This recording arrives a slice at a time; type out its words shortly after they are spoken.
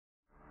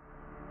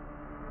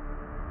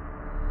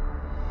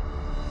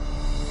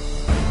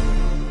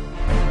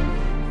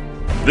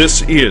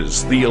This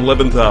is the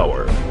 11th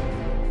hour.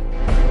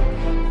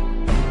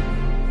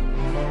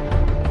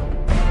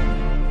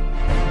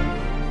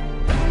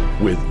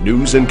 With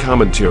news and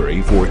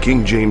commentary for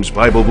King James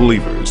Bible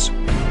believers,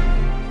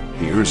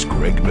 here's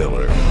Greg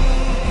Miller.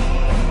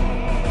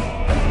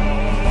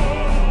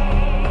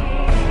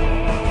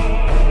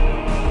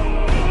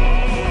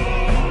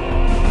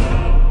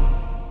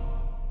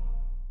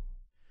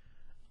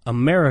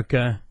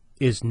 America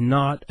is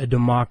not a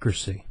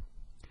democracy.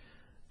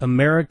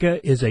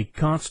 America is a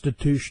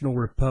constitutional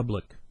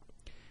republic.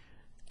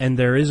 And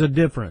there is a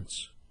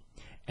difference.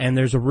 And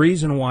there's a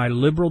reason why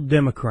liberal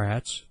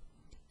Democrats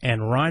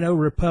and rhino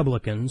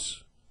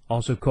Republicans,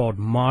 also called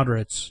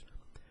moderates,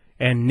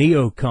 and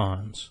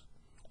neocons,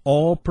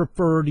 all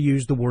prefer to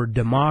use the word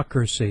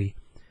democracy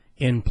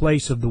in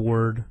place of the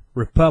word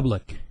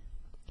republic.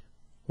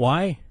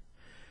 Why?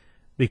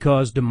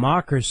 Because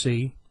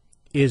democracy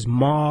is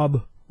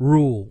mob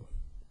rule.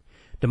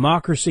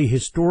 Democracy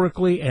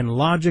historically and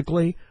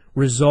logically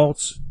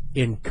results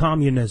in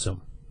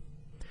communism.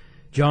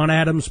 John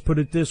Adams put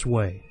it this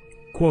way,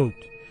 quote,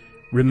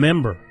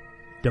 "Remember,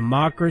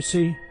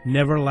 democracy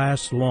never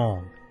lasts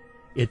long.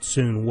 It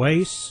soon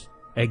wastes,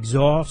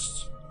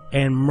 exhausts,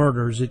 and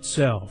murders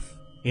itself."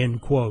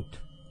 End quote.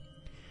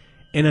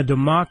 In a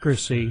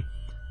democracy,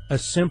 a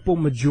simple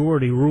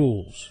majority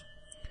rules.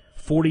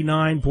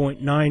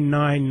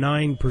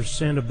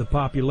 49.999% of the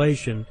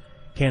population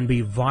can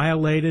be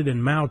violated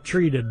and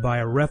maltreated by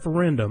a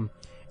referendum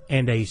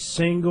and a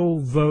single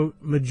vote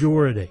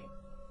majority.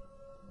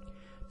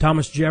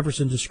 Thomas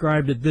Jefferson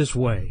described it this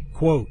way,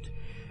 quote,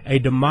 "A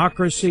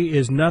democracy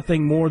is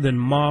nothing more than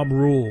mob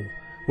rule,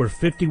 where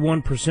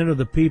 51% of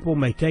the people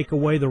may take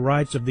away the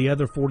rights of the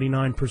other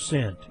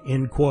 49%,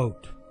 end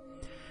quote.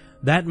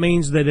 That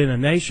means that in a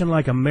nation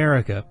like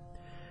America,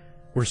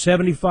 where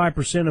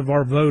 75% of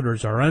our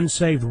voters are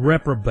unsaved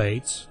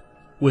reprobates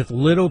with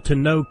little to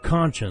no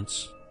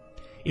conscience,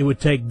 it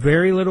would take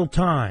very little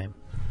time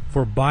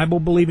for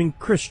Bible-believing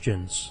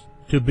Christians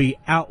to be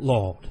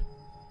outlawed.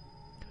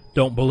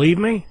 Don't believe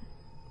me?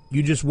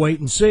 You just wait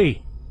and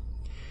see.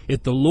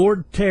 If the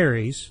Lord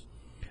tarries,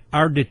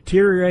 our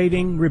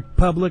deteriorating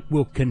republic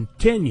will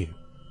continue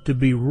to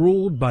be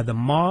ruled by the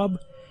mob,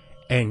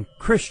 and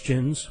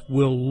Christians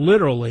will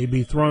literally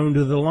be thrown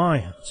to the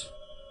lions.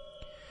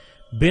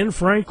 Ben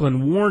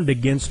Franklin warned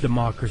against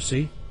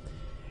democracy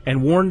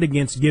and warned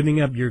against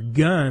giving up your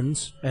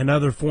guns and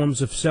other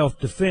forms of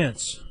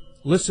self-defense.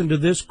 Listen to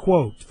this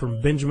quote from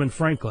Benjamin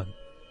Franklin.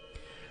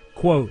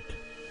 Quote,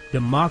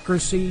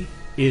 "Democracy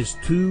is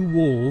two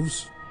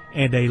wolves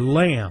and a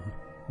lamb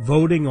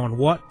voting on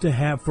what to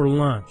have for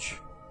lunch.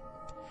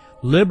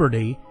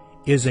 Liberty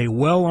is a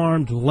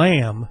well-armed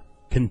lamb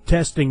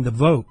contesting the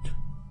vote."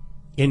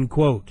 End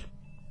quote.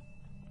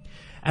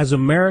 As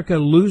America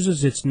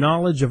loses its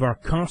knowledge of our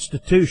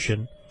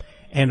Constitution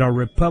and our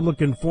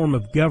Republican form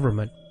of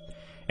government,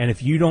 and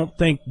if you don't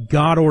think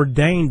God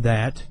ordained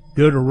that,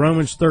 go to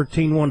Romans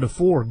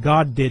 13:1-4.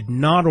 God did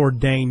not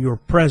ordain your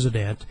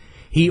president.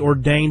 He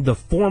ordained the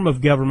form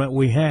of government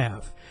we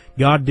have.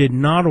 God did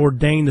not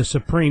ordain the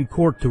Supreme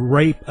Court to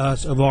rape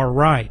us of our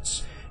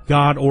rights.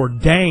 God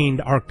ordained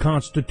our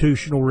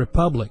constitutional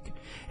republic.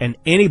 And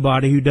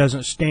anybody who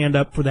doesn't stand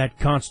up for that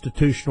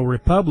constitutional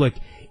republic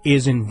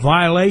is in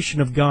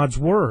violation of God's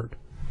word.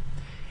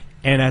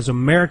 And as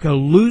America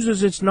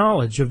loses its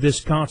knowledge of this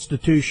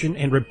Constitution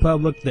and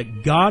Republic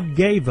that God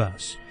gave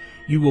us,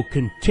 you will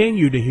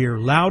continue to hear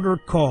louder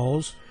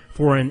calls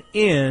for an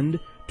end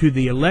to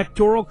the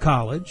Electoral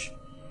College,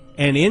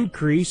 an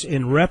increase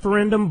in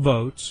referendum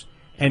votes,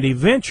 and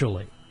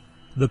eventually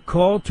the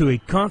call to a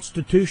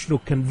constitutional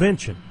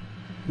convention,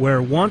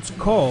 where once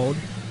called,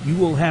 you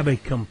will have a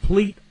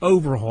complete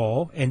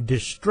overhaul and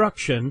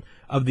destruction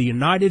of the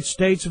United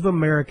States of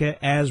America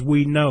as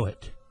we know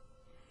it.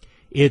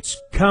 It's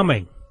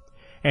coming,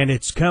 and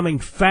it's coming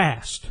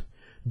fast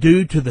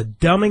due to the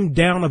dumbing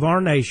down of our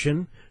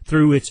nation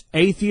through its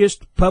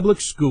atheist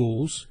public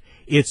schools,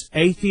 its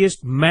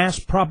atheist mass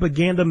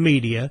propaganda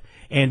media,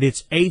 and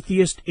its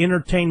atheist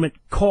entertainment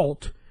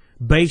cult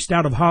based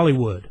out of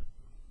Hollywood.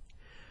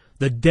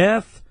 The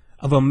death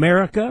of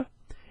America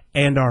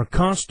and our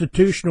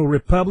constitutional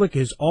republic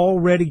is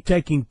already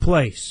taking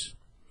place,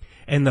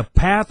 and the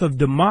path of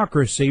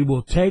democracy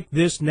will take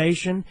this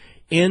nation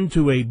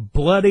into a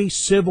bloody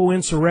civil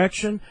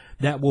insurrection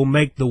that will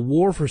make the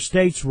war for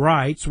states'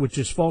 rights, which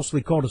is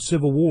falsely called a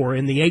civil war,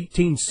 in the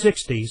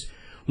 1860s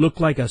look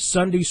like a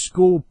Sunday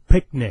school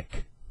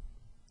picnic.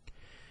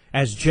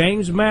 As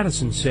James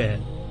Madison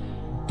said,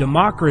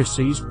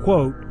 democracies,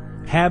 quote,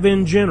 "have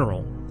in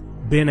general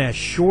been as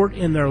short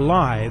in their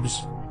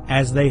lives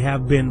as they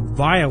have been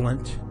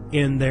violent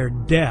in their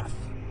death,"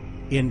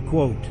 end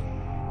quote.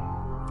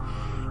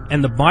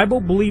 And the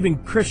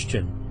Bible-believing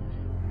Christian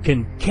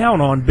can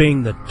count on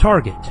being the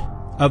target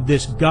of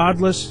this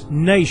godless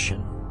nation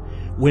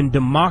when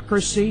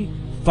democracy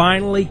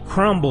finally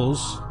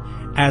crumbles,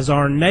 as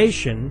our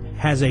nation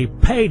has a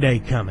payday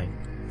coming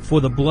for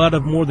the blood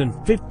of more than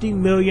 50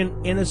 million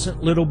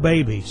innocent little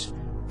babies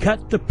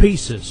cut to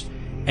pieces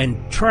and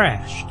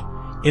trashed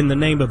in the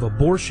name of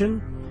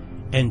abortion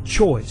and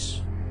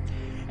choice.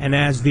 And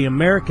as the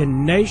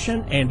American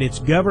nation and its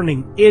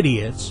governing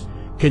idiots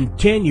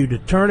continue to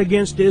turn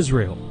against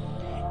Israel,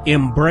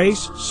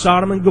 embrace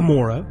Sodom and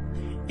Gomorrah,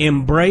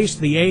 embrace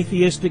the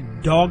atheistic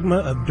dogma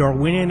of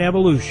Darwinian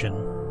evolution,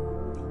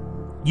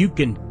 you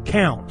can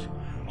count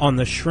on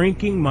the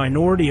shrinking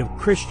minority of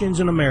Christians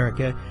in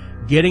America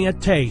getting a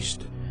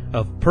taste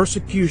of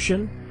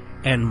persecution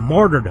and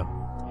martyrdom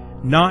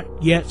not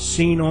yet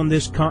seen on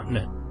this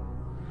continent.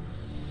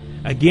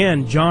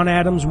 Again, John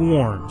Adams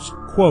warns,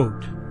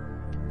 quote,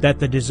 that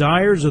the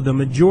desires of the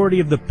majority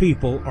of the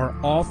people are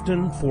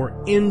often for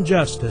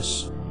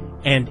injustice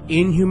and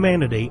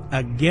inhumanity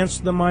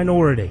against the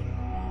minority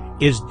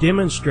is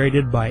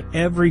demonstrated by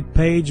every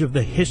page of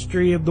the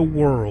history of the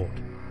world,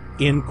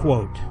 end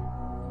quote.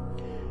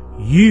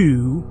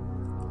 You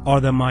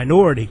are the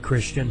minority,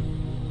 Christian.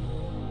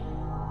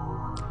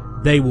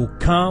 They will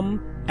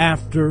come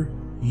after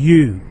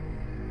you.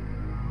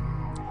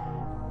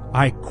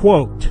 I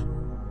quote,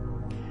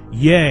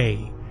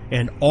 yea,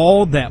 and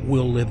all that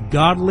will live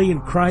godly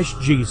in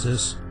Christ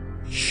Jesus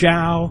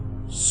shall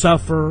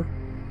suffer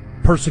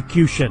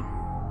persecution.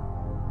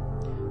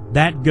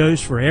 That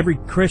goes for every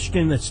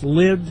Christian that's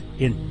lived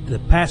in the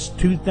past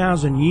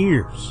 2,000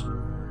 years.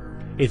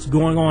 It's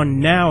going on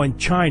now in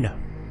China.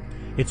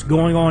 It's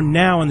going on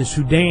now in the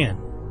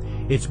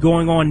Sudan. It's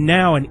going on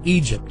now in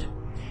Egypt.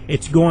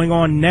 It's going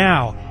on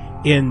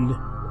now in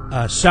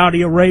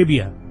Saudi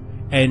Arabia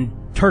and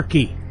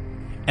Turkey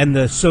and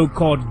the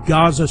so-called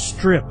Gaza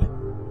Strip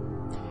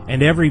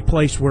and every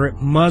place where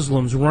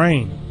Muslims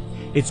reign.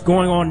 It's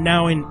going on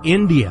now in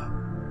India.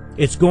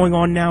 It's going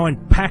on now in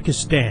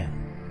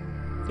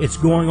Pakistan. It's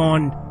going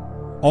on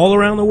all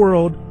around the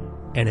world,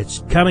 and it's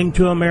coming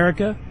to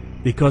America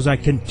because I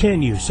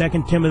continue.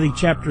 2 Timothy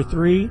chapter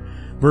 3,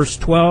 verse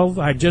 12,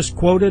 I just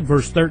quoted.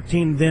 Verse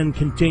 13 then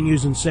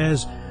continues and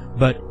says,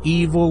 but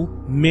evil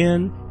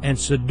men and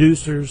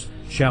seducers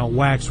shall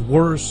wax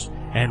worse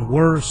and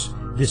worse,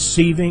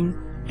 deceiving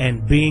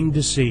and being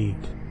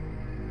deceived.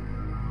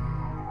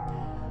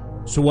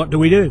 So what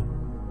do?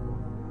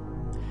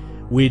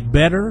 We'd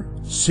better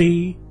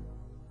see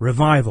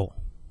revival.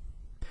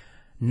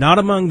 Not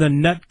among the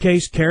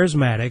nutcase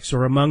charismatics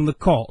or among the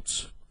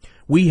cults.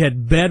 We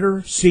had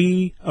better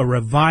see a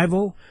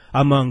revival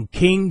among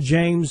King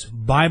James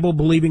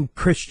Bible-believing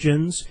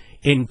Christians,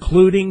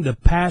 including the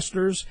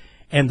pastors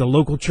and the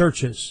local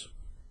churches.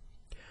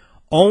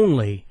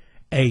 Only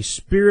a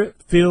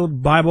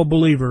Spirit-filled Bible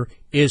believer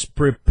is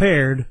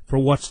prepared for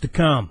what's to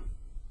come.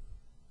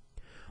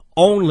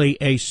 Only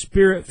a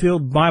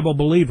Spirit-filled Bible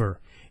believer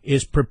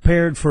is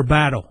prepared for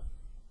battle.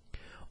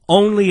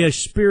 Only a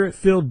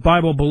Spirit-filled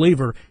Bible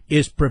believer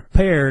is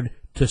prepared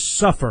to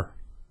suffer.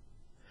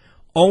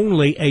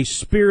 Only a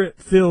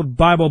Spirit-filled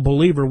Bible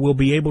believer will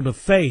be able to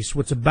face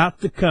what's about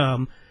to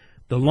come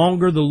the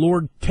longer the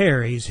Lord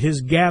tarries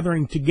His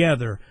gathering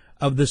together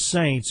of the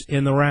saints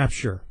in the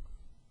rapture.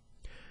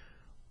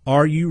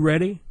 Are you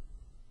ready?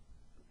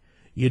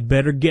 You'd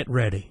better get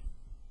ready.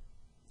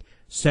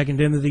 2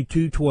 Timothy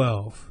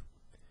 2:12.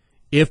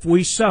 If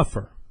we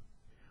suffer,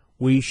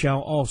 we shall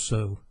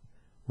also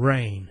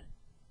reign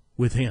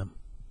with Him.